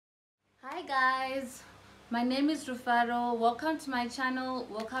Hi guys, my name is Rufaro. Welcome to my channel,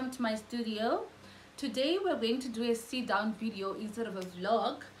 welcome to my studio. Today we're going to do a sit down video instead of a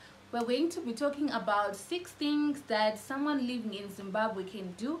vlog. We're going to be talking about 6 things that someone living in Zimbabwe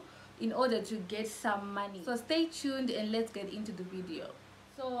can do in order to get some money. So stay tuned and let's get into the video.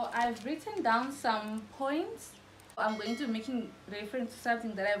 So I've written down some points. I'm going to be making reference to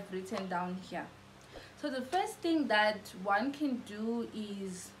something that I've written down here. So the first thing that one can do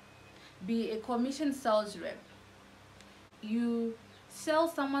is be a commission sales rep. You sell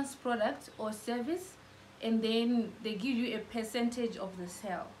someone's product or service and then they give you a percentage of the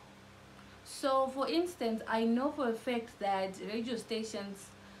sale. So for instance, I know for a fact that radio stations,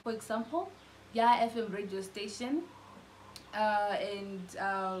 for example, FM radio station and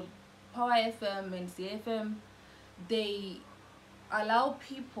Power FM and CFM, they allow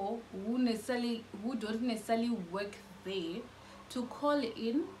people who don't necessarily work there to call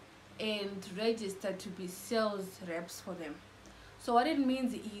in and register to be sales reps for them. So what it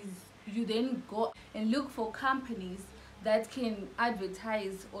means is you then go and look for companies that can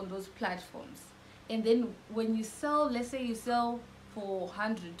advertise on those platforms, and then when you sell, let's say you sell for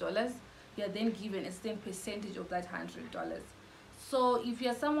 $100, you're then given a certain percentage of that $100. So if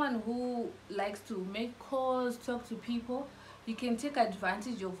you're someone who likes to make calls, talk to people, you can take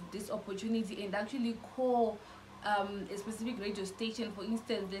advantage of this opportunity and actually call a specific radio station. For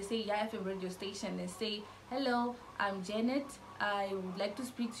instance, they say FM radio station and say, hello, I'm Janet, I would like to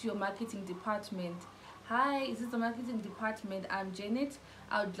speak to your marketing department. Hi, is this the marketing department? I'm Janet,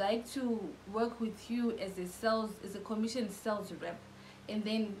 I would like to work with you as a commission sales rep. And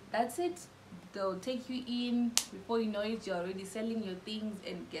then that's it. They'll take you in. Before you know it, you're already selling your things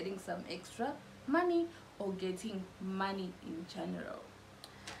and getting some extra money or getting money in general.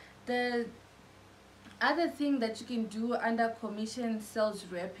 The other thing that you can do under commission sales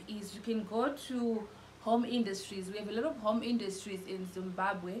rep is you can go to home industries. We have a lot of home industries in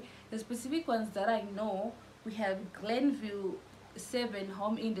Zimbabwe. The specific ones that I know, we have Glenville 7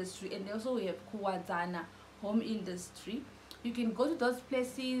 home industry, and also we have Kuwadzana home industry. You can go to those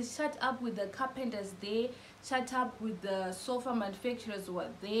places, chat up with the carpenters there, chat up with the sofa manufacturers who are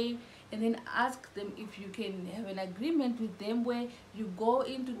there, and then ask them if you can have an agreement with them where you go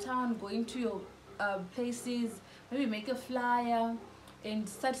into town, go into your places, maybe make a flyer and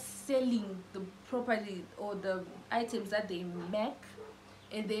start selling the property or the items that they make,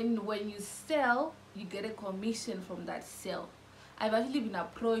 and then when you sell, you get a commission from that sale. I've actually been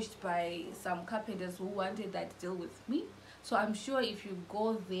approached by some carpenters who wanted that deal with me. So I'm sure if you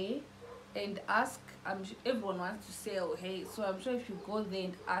go there and ask, everyone wants to sell, hey, so I'm sure if you go there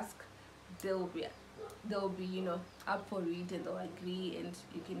and ask, they'll be up for it and they'll agree and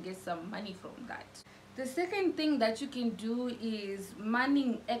you can get some money from that. The second thing that you can do is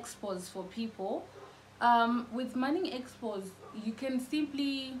manning expos for people. With manning expos, you can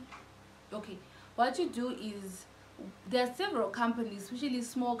simply, what you do is, there are several companies, especially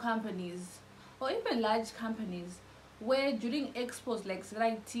small companies or even large companies, where during expos like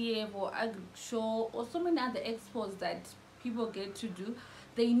TF or Show or so many other expos that people get to do,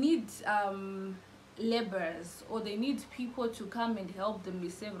 they need laborers, or they need people to come and help them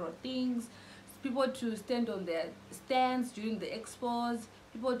with several things, people to stand on their stands during the expos,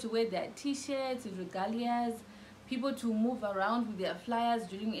 people to wear their t-shirts and regalias, people to move around with their flyers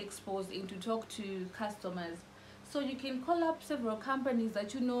during expos and to talk to customers. So you can call up several companies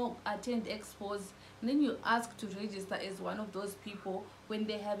that you know attend expos, and then you ask to register as one of those people. When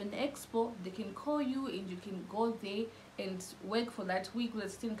they have an expo, they can call you and you can go there and work for that week with a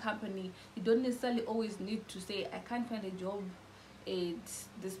certain company. You don't necessarily always need to say, I can't find a job at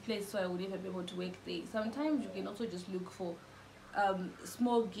this place, so I would never be able to work there. Sometimes you can also just look for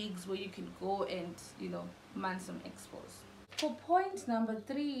small gigs where you can go and man some expos. For point number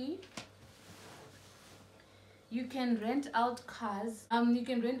 3, you can rent out cars. You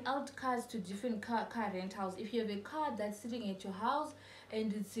can rent out cars to different car rentals. If you have a car that's sitting at your house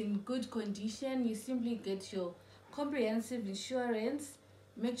and it's in good condition, you simply get your comprehensive insurance,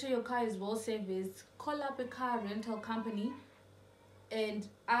 make sure your car is well serviced, call up a car rental company and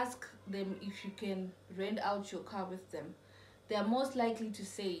ask them if you can rent out your car with them. They are most likely to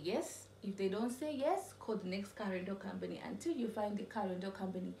say yes. If they don't say yes, call the next car rental company until you find the car rental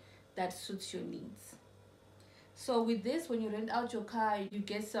company that suits your needs. So with this, when you rent out your car, you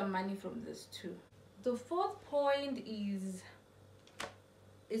get some money from this too. The 4th point is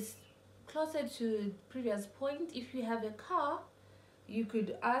closer to the previous point. If you have a car, you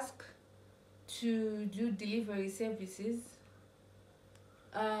could ask to do delivery services.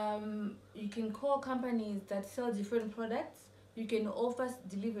 You can call companies that sell different products. you can offer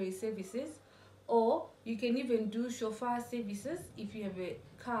delivery services, or you can even do chauffeur services if you have a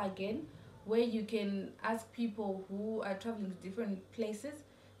car again, where you can ask people who are traveling to different places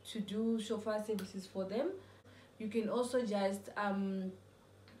to do chauffeur services for them. You can also just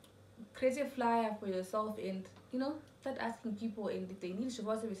create a flyer for yourself and start asking people, and if they need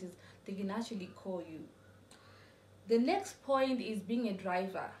chauffeur services they can actually call you. The next point is being a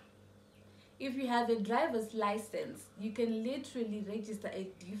driver. If you have a driver's license, you can literally register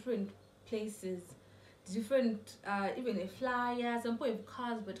at different places, different even a flyer. Some people have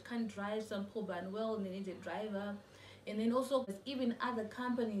cars but can't drive, some people ban well and they need a driver. And then also even other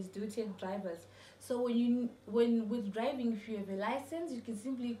companies do take drivers. So when with driving, if you have a license, you can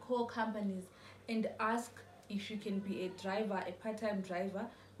simply call companies and ask if you can be a driver, a part-time driver.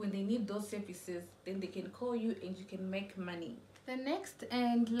 When they need those services, then they can call you and you can make money. The next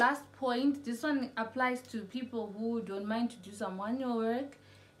and last point, this one applies to people who don't mind to do some manual work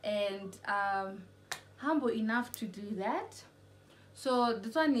and humble enough to do that. So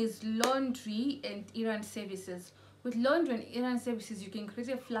this one is laundry and errand services. With laundry and errand services, you can create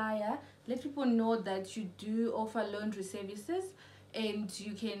a flyer, let people know that you do offer laundry services, and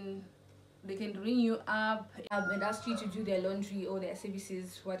they can ring you up and ask you to do their laundry or their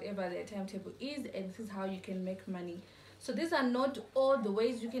services, whatever their timetable is, and this is how you can make money. So these are not all the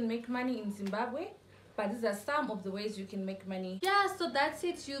ways you can make money in Zimbabwe, but these are some of the ways you can make money. Yeah, so that's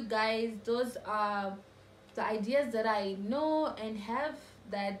it, you guys. Those are the ideas that I know and have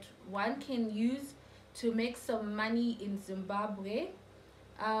that one can use to make some money in Zimbabwe.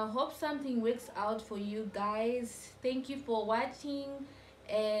 Hope something works out for you guys. Thank you for watching,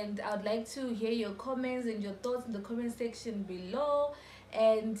 and I would like to hear your comments and your thoughts in the comment section below.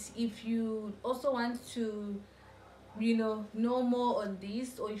 And if you also want to know more on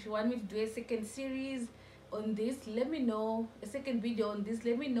this, or if you want me to do a second series on this, let me know. A second video on this,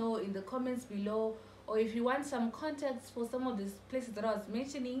 let me know in the comments below. Or if you want some contacts for some of these places that I was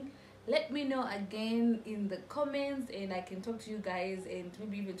mentioning, let me know again in the comments, and I can talk to you guys and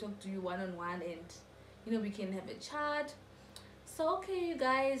maybe even talk to you one-on-one, and we can have a chat. So okay, you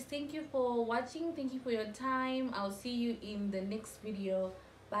guys, thank you for watching, thank you for your time. I'll see you in the next video.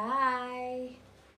 Bye.